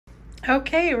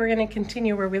Okay, we're going to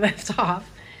continue where we left off.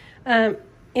 In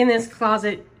this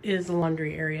closet is the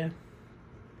laundry area.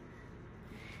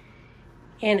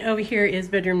 And over here is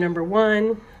bedroom number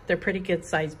 1. They're pretty good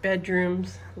sized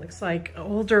bedrooms. Looks like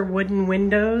older wooden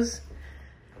windows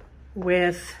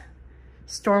with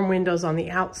storm windows on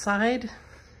the outside.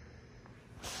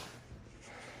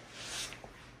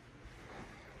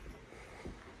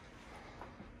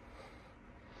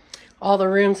 All the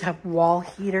rooms have wall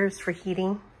heaters for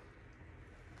heating.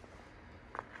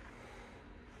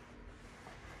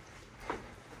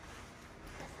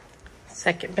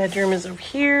 Second bedroom is over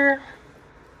here.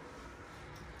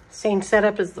 Same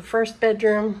setup as the first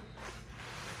bedroom.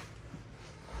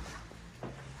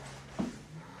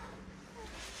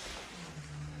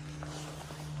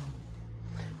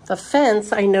 The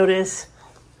fence, I notice,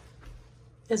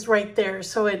 is right there,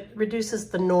 so it reduces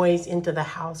the noise into the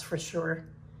house for sure.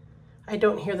 I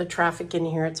don't hear the traffic in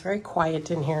here. It's very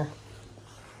quiet in here.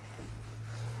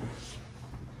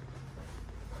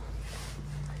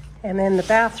 And then the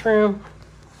bathroom,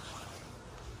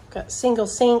 got single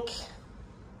sink,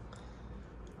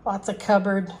 lots of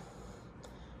cupboard,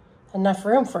 enough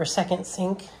room for a second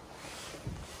sink.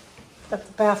 Got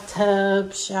the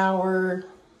bathtub, shower,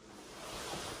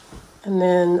 and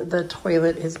then the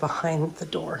toilet is behind the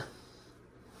door.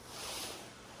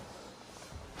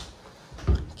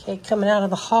 Okay, coming out of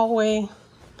the hallway,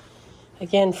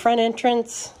 again, front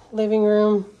entrance, living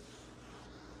room,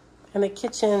 and the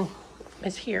kitchen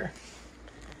is here.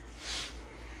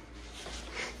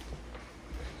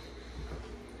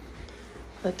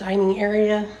 The dining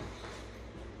area.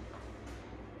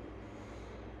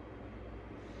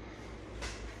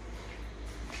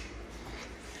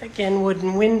 Again,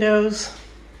 wooden windows.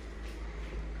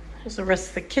 There's the rest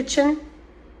of the kitchen.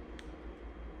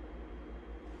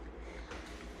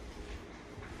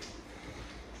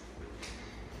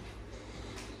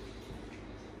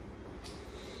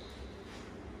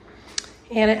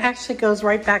 And it actually goes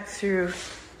right back through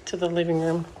to the living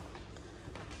room.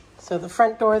 So the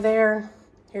front door there,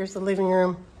 here's the living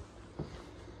room,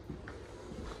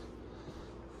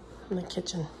 and the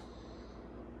kitchen.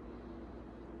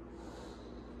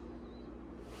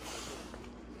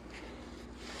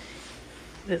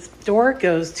 This door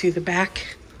goes to the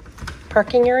back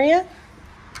parking area.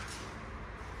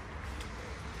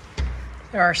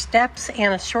 There are steps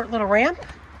and a short little ramp.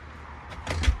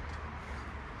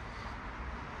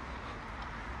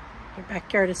 Your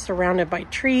backyard is surrounded by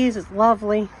trees. It's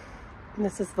lovely. And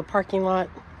this is the parking lot.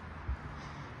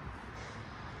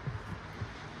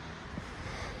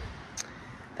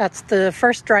 That's the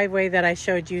first driveway that I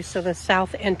showed you. So the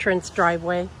south entrance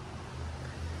driveway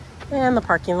and the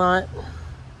parking lot.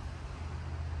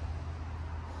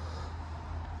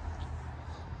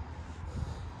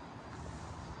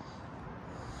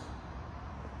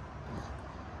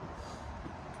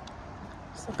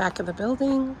 It's the back of the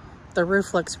building. The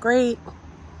roof looks great.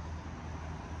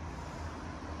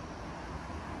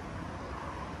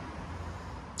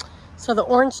 So the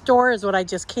orange door is what I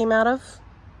just came out of.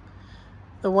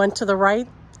 The one to the right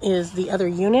is the other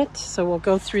unit. So we'll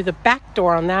go through the back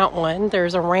door on that one.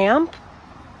 There's a ramp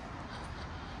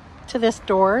to this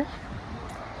door.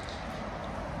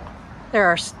 There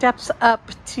are steps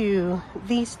up to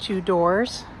these two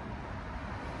doors.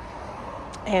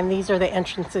 And these are the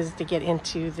entrances to get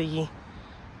into the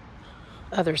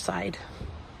other side.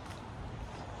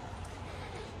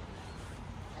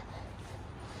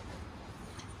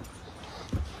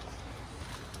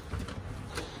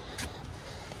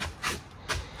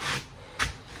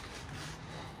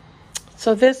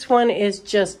 So this one is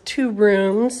just 2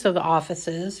 rooms, so the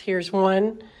offices. Here's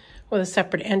one with a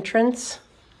separate entrance.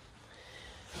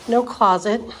 No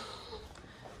closet.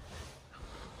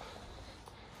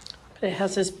 But it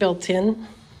has this built in.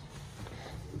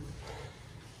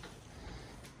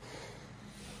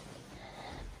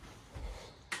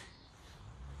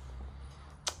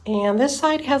 And this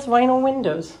side has vinyl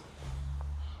windows.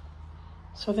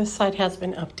 So this side has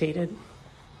been updated.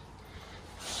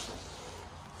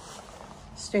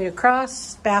 Straight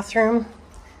across, bathroom.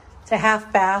 It's a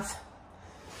half bath.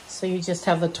 So you just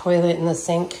have the toilet and the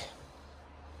sink.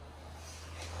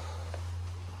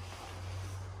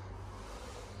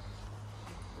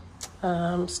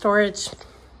 Storage.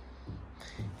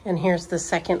 And here's the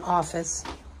second office.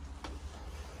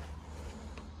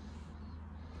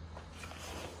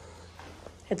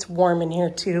 It's warm in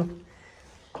here too.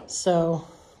 So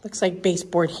looks like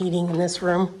baseboard heating in this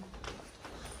room.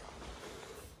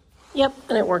 Yep,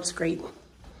 and it works great.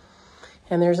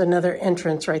 And there's another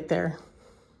entrance right there.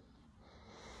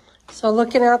 So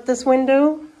looking out this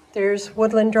window, there's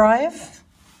Woodland Drive.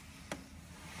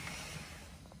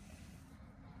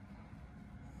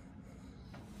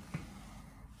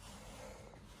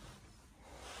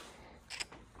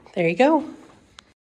 There you go.